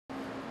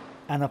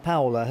Ana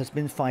Paula has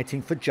been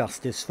fighting for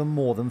justice for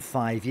more than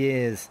 5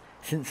 years,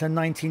 since her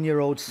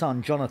 19-year-old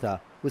son,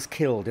 Jonathan, was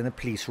killed in a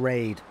police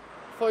raid.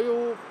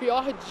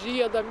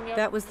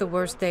 That was the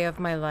worst day of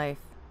my life.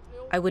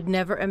 I would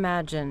never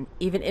imagine,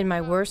 even in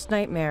my worst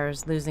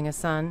nightmares, losing a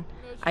son.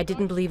 I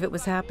didn't believe it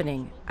was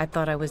happening. I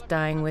thought I was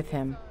dying with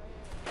him.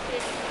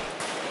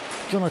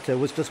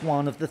 Jonathan was just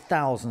one of the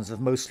thousands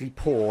of mostly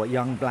poor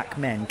young black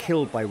men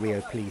killed by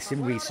Rio police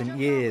in recent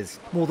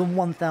years, more than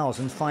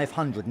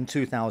 1,500 in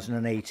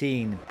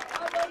 2018.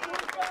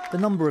 The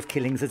number of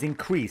killings has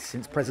increased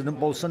since President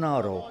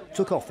Bolsonaro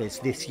took office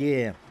this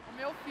year.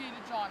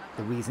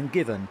 The reason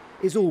given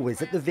is always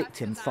that the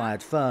victim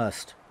fired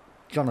first.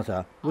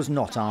 Jonathan was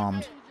not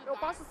armed.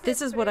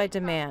 This is what I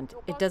demand.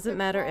 It doesn't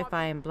matter if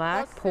I am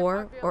black,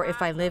 poor, or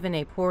if I live in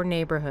a poor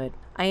neighborhood.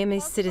 I am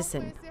a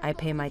citizen. I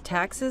pay my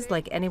taxes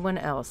like anyone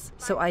else.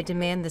 So I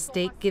demand the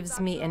state gives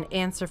me an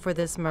answer for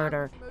this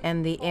murder.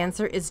 And the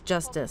answer is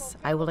justice.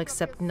 I will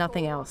accept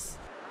nothing else.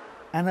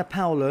 Ana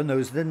Paula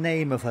knows the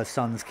name of her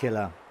son's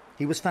killer.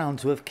 He was found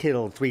to have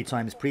killed 3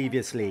 times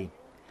previously.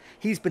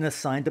 He's been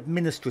assigned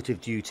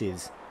administrative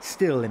duties,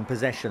 still in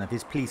possession of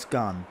his police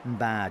gun and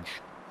badge.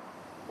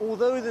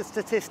 Although the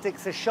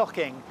statistics are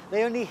shocking,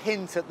 they only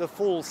hint at the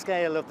full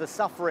scale of the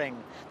suffering,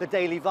 the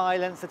daily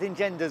violence that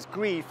engenders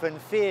grief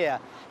and fear,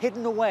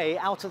 hidden away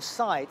out of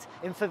sight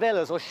in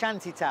favelas or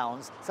shanty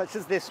towns such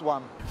as this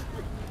one.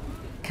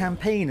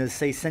 Campaigners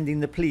say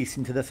sending the police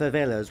into the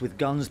favelas with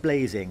guns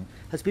blazing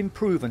has been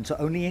proven to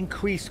only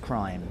increase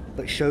crime,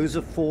 but shows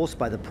of force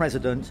by the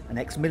president, an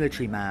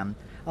ex-military man,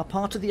 are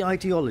part of the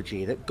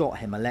ideology that got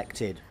him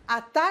elected.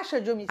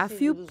 A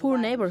few poor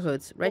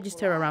neighborhoods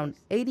register around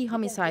 80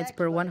 homicides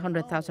per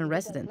 100,000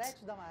 residents.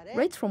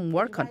 Rates from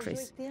war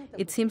countries.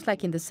 It seems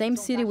like in the same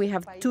city we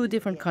have 2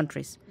 different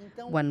countries.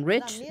 One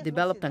rich,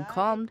 developed and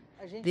calmed,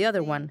 the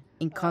other one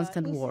in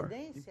constant war.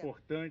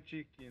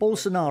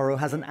 Bolsonaro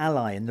has an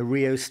ally in the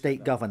Rio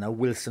state governor,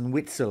 Wilson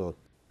Witzel,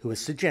 who has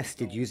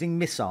suggested using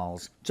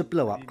missiles to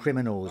blow up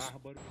criminals.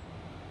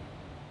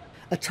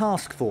 A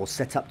task force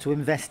set up to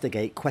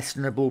investigate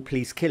questionable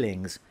police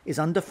killings is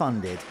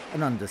underfunded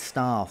and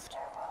understaffed.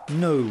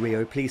 No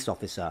Rio police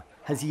officer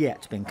has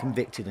yet been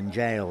convicted and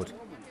jailed.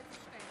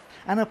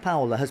 Ana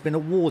Paula has been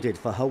awarded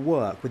for her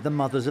work with the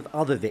mothers of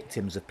other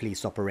victims of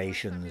police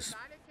operations.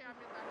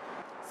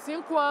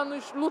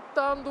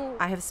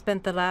 I have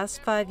spent the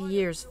last 5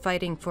 years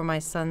fighting for my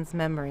son's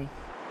memory.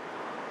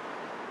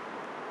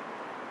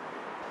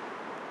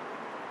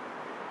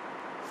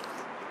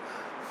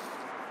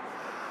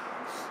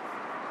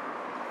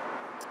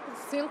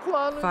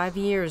 Five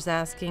years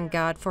asking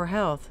God for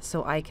health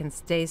so I can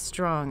stay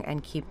strong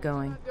and keep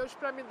going.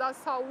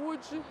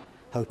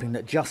 Hoping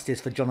that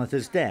justice for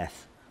Jonathan's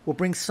death will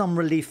bring some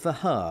relief for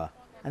her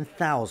and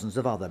thousands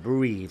of other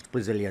bereaved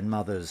Brazilian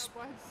mothers.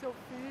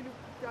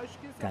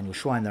 Daniel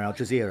Schweiner, Al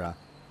Jazeera,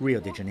 Rio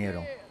de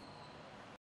Janeiro.